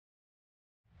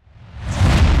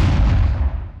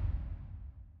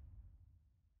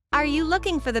Are you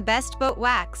looking for the best boat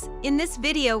wax? In this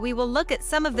video we will look at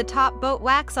some of the top boat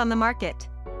wax on the market.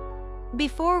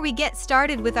 Before we get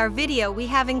started with our video, we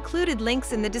have included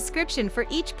links in the description for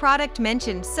each product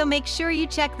mentioned, so make sure you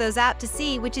check those out to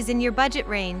see which is in your budget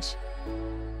range.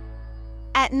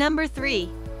 At number 3.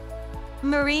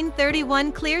 Marine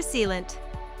 31 Clear Sealant.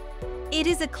 It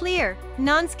is a clear,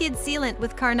 non-skid sealant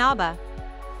with Carnauba.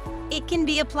 It can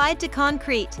be applied to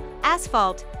concrete,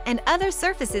 asphalt, and other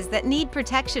surfaces that need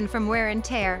protection from wear and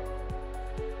tear.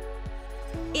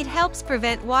 It helps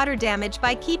prevent water damage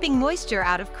by keeping moisture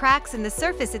out of cracks in the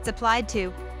surface it's applied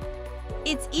to.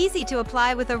 It's easy to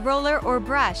apply with a roller or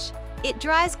brush. It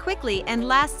dries quickly and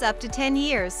lasts up to 10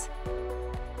 years.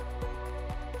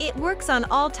 It works on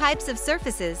all types of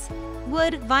surfaces: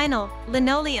 wood, vinyl,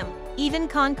 linoleum, even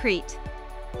concrete.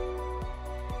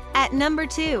 At number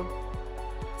 2.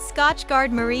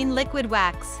 Scotchgard Marine Liquid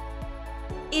Wax.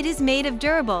 It is made of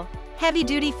durable,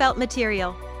 heavy-duty felt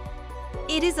material.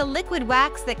 It is a liquid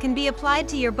wax that can be applied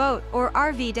to your boat or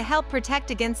RV to help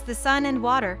protect against the sun and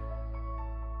water.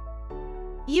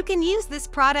 You can use this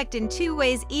product in two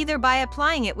ways, either by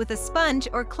applying it with a sponge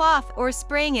or cloth or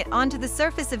spraying it onto the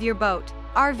surface of your boat,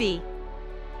 RV.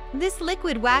 This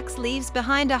liquid wax leaves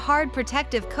behind a hard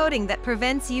protective coating that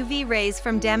prevents UV rays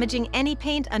from damaging any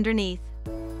paint underneath.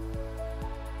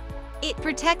 It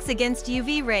protects against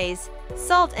UV rays,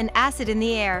 salt and acid in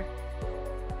the air.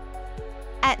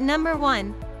 At number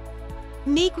 1.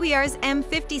 Meguiar's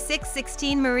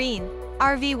M5616 Marine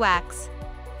RV Wax.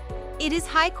 It is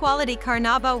high-quality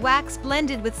Carnauba wax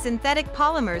blended with synthetic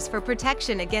polymers for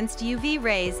protection against UV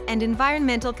rays and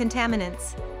environmental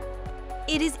contaminants.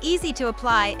 It is easy to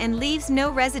apply and leaves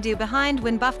no residue behind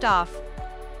when buffed off.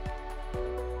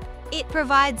 It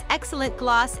provides excellent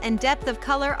gloss and depth of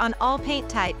color on all paint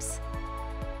types.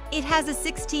 It has a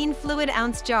 16 fluid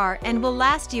ounce jar and will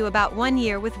last you about 1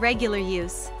 year with regular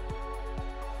use.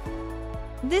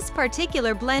 This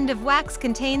particular blend of wax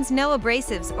contains no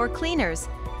abrasives or cleaners,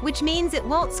 which means it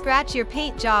won't scratch your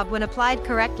paint job when applied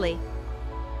correctly.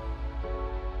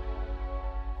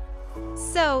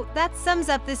 So, that sums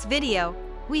up this video.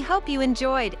 We hope you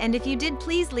enjoyed, and if you did,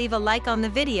 please leave a like on the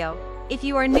video. If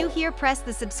you are new here, press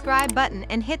the subscribe button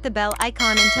and hit the bell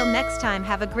icon. Until next time,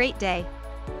 have a great day.